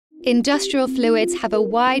Industrial fluids have a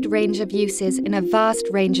wide range of uses in a vast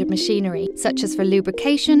range of machinery, such as for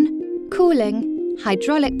lubrication, cooling,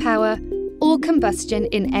 hydraulic power, or combustion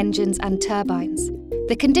in engines and turbines.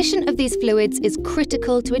 The condition of these fluids is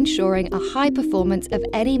critical to ensuring a high performance of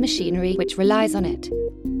any machinery which relies on it.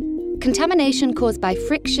 Contamination caused by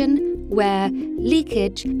friction, wear,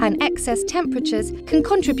 leakage, and excess temperatures can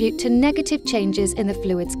contribute to negative changes in the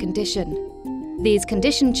fluid's condition. These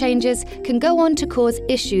condition changes can go on to cause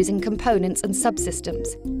issues in components and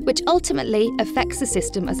subsystems, which ultimately affects the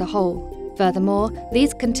system as a whole. Furthermore,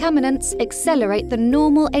 these contaminants accelerate the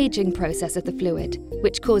normal aging process of the fluid,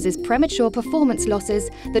 which causes premature performance losses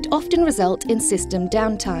that often result in system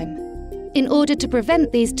downtime. In order to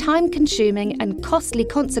prevent these time-consuming and costly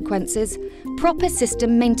consequences, proper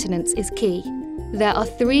system maintenance is key. There are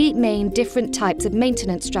three main different types of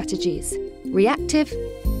maintenance strategies: reactive,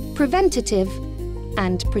 preventative,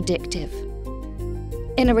 and predictive.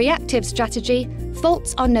 In a reactive strategy,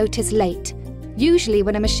 faults are noticed late, usually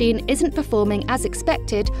when a machine isn't performing as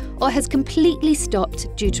expected or has completely stopped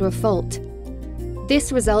due to a fault.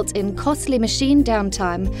 This results in costly machine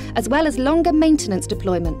downtime as well as longer maintenance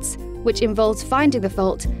deployments, which involves finding the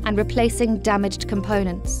fault and replacing damaged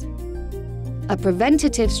components. A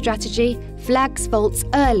preventative strategy flags faults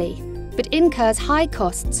early, but incurs high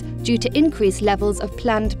costs due to increased levels of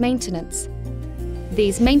planned maintenance.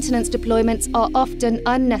 These maintenance deployments are often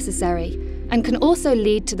unnecessary and can also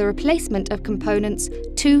lead to the replacement of components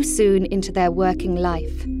too soon into their working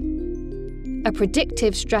life. A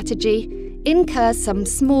predictive strategy incurs some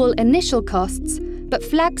small initial costs but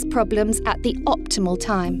flags problems at the optimal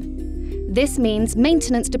time. This means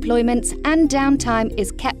maintenance deployments and downtime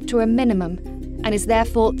is kept to a minimum and is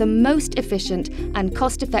therefore the most efficient and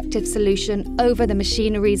cost-effective solution over the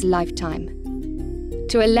machinery's lifetime.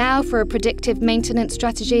 To allow for a predictive maintenance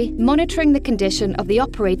strategy, monitoring the condition of the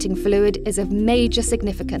operating fluid is of major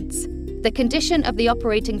significance. The condition of the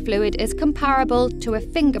operating fluid is comparable to a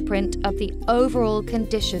fingerprint of the overall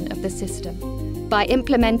condition of the system. By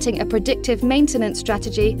implementing a predictive maintenance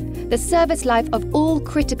strategy, the service life of all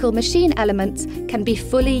critical machine elements can be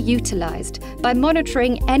fully utilised by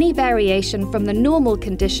monitoring any variation from the normal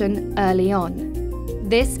condition early on.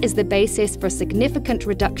 This is the basis for a significant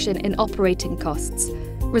reduction in operating costs,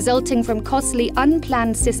 resulting from costly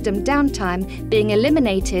unplanned system downtime being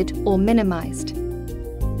eliminated or minimised.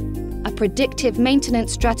 A predictive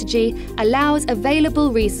maintenance strategy allows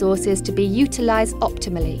available resources to be utilised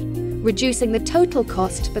optimally, reducing the total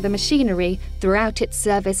cost for the machinery throughout its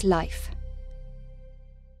service life.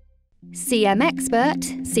 CMX,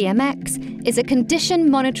 is a condition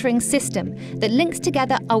monitoring system that links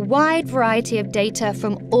together a wide variety of data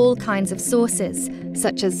from all kinds of sources,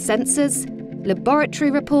 such as sensors, laboratory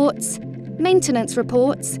reports, maintenance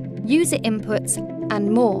reports, user inputs,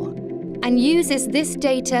 and more, and uses this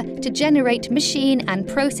data to generate machine and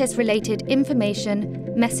process-related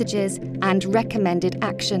information, messages, and recommended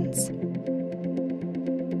actions.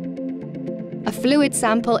 A fluid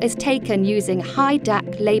sample is taken using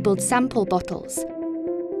HYDAC labelled sample bottles.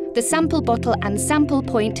 The sample bottle and sample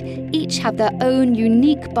point each have their own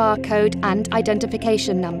unique barcode and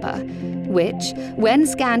identification number, which, when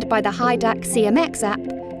scanned by the HYDAC CMX app,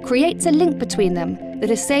 creates a link between them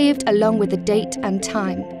that is saved along with the date and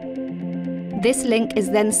time. This link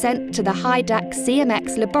is then sent to the HYDAC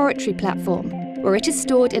CMX laboratory platform, where it is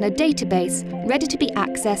stored in a database ready to be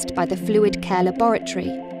accessed by the Fluid Care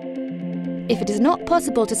Laboratory. If it is not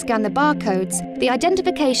possible to scan the barcodes, the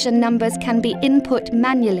identification numbers can be input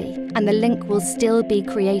manually and the link will still be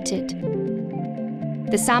created.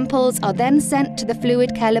 The samples are then sent to the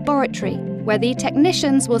Fluid Care Laboratory, where the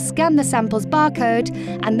technicians will scan the sample's barcode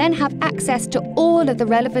and then have access to all of the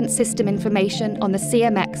relevant system information on the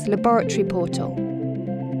CMX laboratory portal.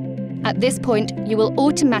 At this point, you will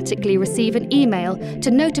automatically receive an email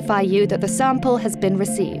to notify you that the sample has been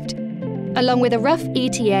received, along with a rough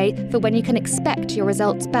ETA for when you can expect your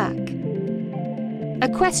results back. A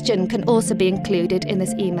question can also be included in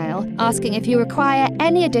this email asking if you require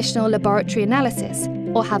any additional laboratory analysis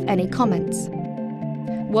or have any comments.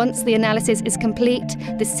 Once the analysis is complete,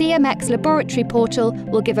 the CMX laboratory portal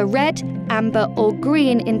will give a red, amber, or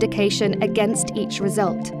green indication against each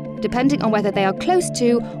result, depending on whether they are close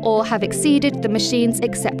to or have exceeded the machine's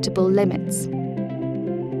acceptable limits.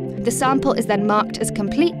 The sample is then marked as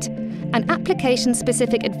complete, and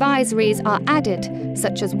application-specific advisories are added,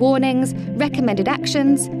 such as warnings, recommended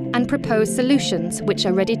actions, and proposed solutions which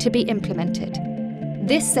are ready to be implemented.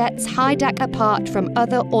 This sets HYDAC apart from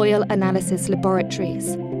other oil analysis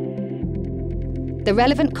laboratories. The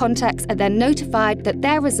relevant contacts are then notified that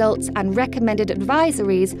their results and recommended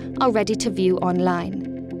advisories are ready to view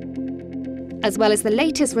online. As well as the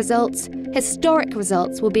latest results, historic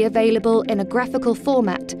results will be available in a graphical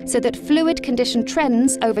format so that fluid condition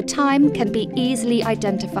trends over time can be easily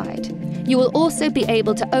identified. You will also be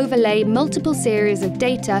able to overlay multiple series of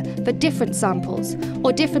data for different samples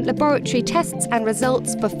or different laboratory tests and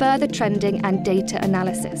results for further trending and data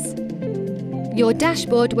analysis. Your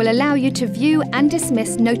dashboard will allow you to view and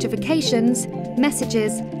dismiss notifications,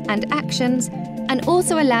 messages, and actions, and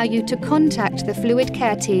also allow you to contact the Fluid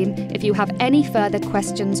Care team if you have any further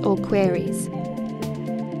questions or queries.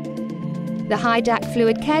 The HYDAC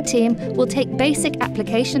Fluid Care team will take basic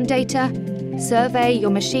application data, survey your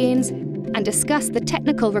machines, and discuss the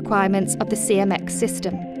technical requirements of the CMX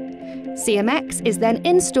system. CMX is then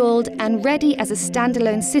installed and ready as a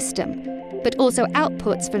standalone system, but also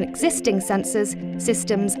outputs from existing sensors,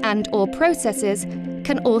 systems, and/or processes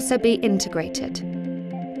can also be integrated.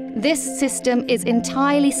 This system is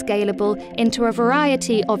entirely scalable into a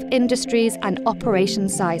variety of industries and operation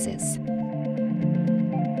sizes.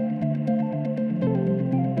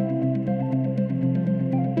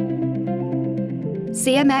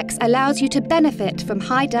 CMX allows you to benefit from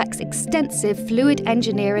HYDAC's extensive fluid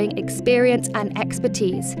engineering experience and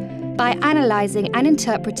expertise by analysing and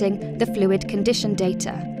interpreting the fluid condition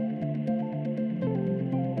data.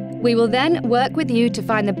 We will then work with you to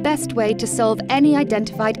find the best way to solve any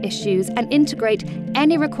identified issues and integrate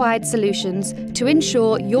any required solutions to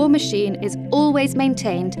ensure your machine is always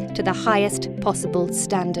maintained to the highest possible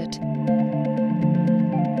standard.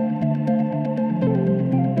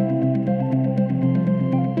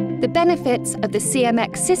 The benefits of the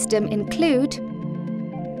CMX system include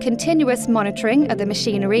continuous monitoring of the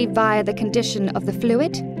machinery via the condition of the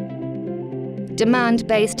fluid,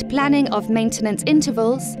 demand-based planning of maintenance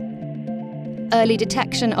intervals, early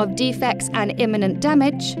detection of defects and imminent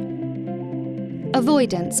damage,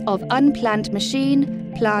 avoidance of unplanned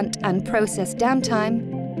machine, plant and process downtime,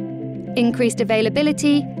 increased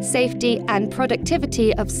availability, safety and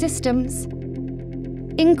productivity of systems,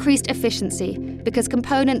 increased efficiency because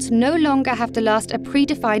components no longer have to last a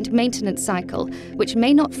predefined maintenance cycle which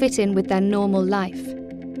may not fit in with their normal life,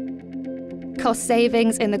 cost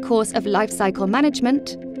savings in the course of lifecycle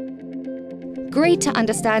management, greater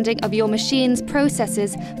understanding of your machine's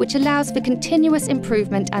processes which allows for continuous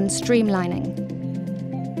improvement and streamlining,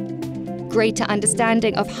 greater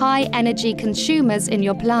understanding of high energy consumers in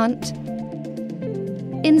your plant,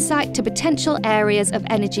 insight to potential areas of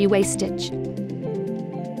energy wastage,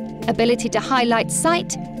 ability to highlight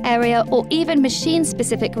site, area or even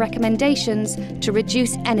machine-specific recommendations to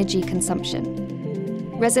reduce energy consumption.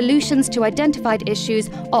 Resolutions to identified issues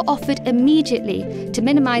are offered immediately to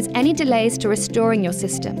minimise any delays to restoring your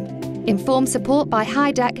system. Informed support by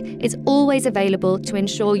HYDAC is always available to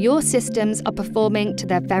ensure your systems are performing to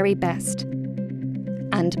their very best.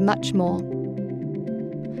 And much more.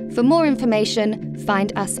 For more information,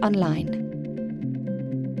 find us online.